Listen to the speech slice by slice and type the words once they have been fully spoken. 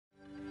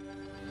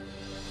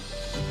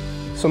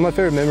Some of my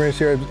favorite memories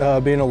here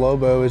being a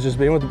Lobo is just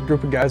being with a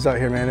group of guys out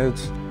here, man.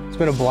 It's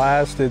been a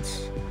blast.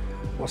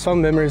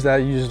 Some memories that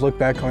you just look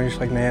back on, you're just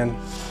like, man,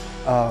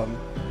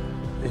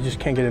 you just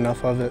can't get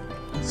enough of it.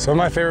 Some of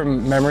my favorite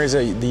memories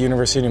at the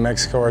University of New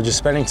Mexico are just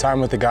spending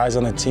time with the guys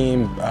on the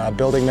team,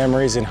 building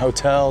memories in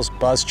hotels,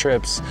 bus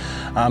trips,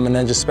 and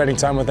then just spending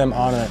time with them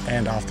on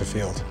and off the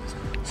field.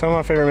 Some of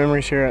my favorite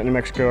memories here at New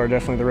Mexico are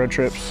definitely the road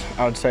trips.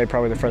 I would say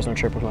probably the Fresno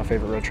trip was my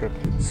favorite road trip.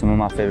 Some of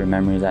my favorite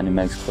memories at New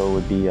Mexico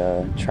would be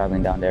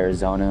traveling down to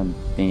Arizona,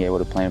 being able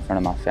to play in front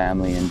of my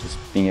family and just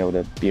being able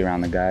to be around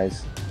the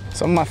guys.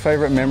 Some of my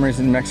favorite memories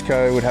in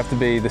Mexico would have to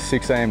be the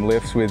 6 a.m.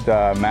 lifts with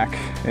Mac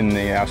and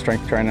our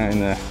strength trainer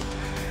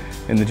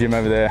in the gym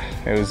over there.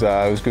 It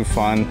was good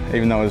fun,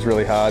 even though it was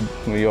really hard.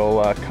 We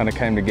all kind of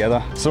came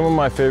together. Some of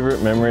my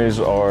favorite memories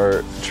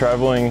are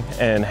traveling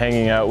and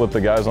hanging out with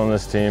the guys on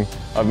this team.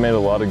 I've made a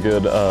lot of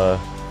good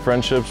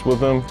friendships with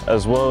them,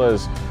 as well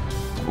as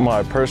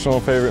my personal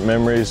favorite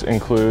memories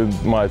include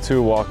my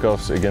 2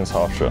 walk-offs against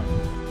Hofstra.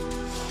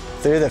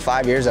 Through the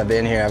 5 years I've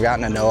been here, I've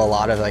gotten to know a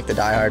lot of the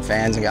diehard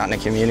fans and gotten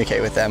to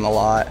communicate with them a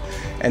lot.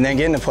 And then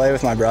getting to play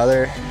with my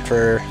brother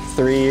for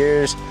 3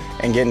 years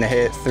and getting to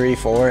hit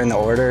 3-4 in the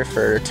order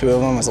for 2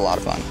 of them was a lot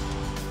of fun.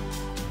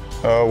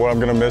 What I'm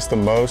going to miss the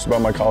most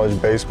about my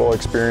college baseball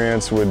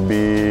experience would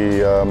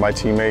be my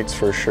teammates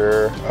for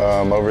sure.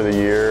 Over the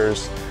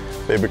years,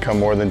 they've become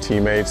more than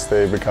teammates.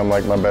 They've become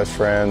like my best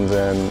friends,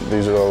 and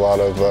these are a lot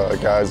of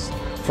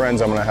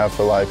friends I'm going to have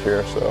for life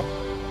here. So,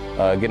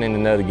 getting to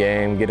know the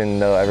game, getting to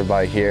know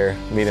everybody here,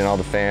 meeting all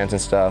the fans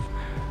and stuff.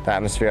 The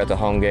atmosphere at the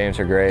home games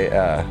are great,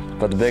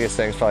 but the biggest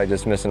thing is probably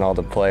just missing all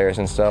the players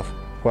and stuff.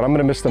 What I'm going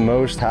to miss the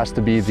most has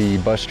to be the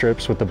bus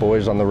trips with the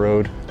boys on the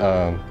road.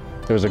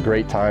 It was a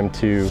great time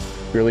to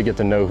really get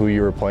to know who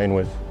you were playing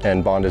with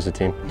and bond as a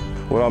team.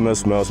 what I'll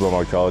miss most about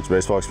my college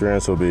baseball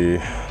experience will be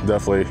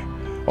definitely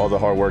all the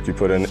hard work you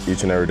put in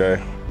each and every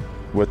day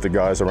with the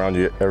guys around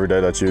you every day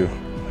that you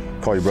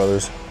call your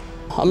brothers.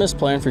 I'll miss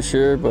playing for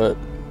sure, but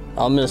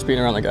I'll miss being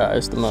around the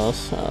guys the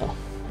most.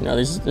 You know,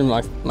 these are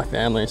my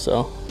family,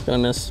 so I'm gonna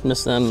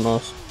miss them the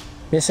most.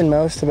 Missing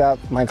most about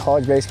my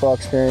college baseball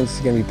experience is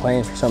going to be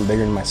playing for something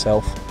bigger than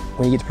myself.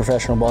 When you get to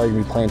professional ball, you're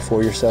going to be playing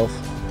for yourself,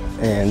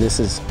 and this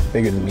is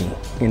bigger than me,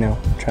 you know,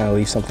 trying to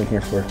leave something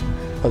here for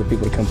other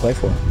people to come play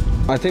for.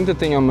 I think the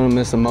thing I'm going to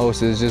miss the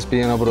most is just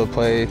being able to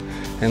play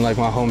in like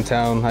my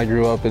hometown. I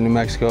grew up in New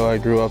Mexico, I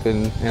grew up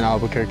in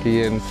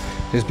Albuquerque, and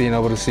just being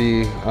able to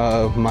see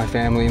my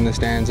family in the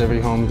stands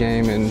every home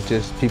game and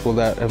just people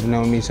that have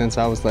known me since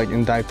I was like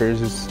in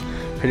diapers is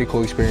a pretty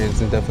cool experience,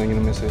 and definitely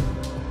going to miss it.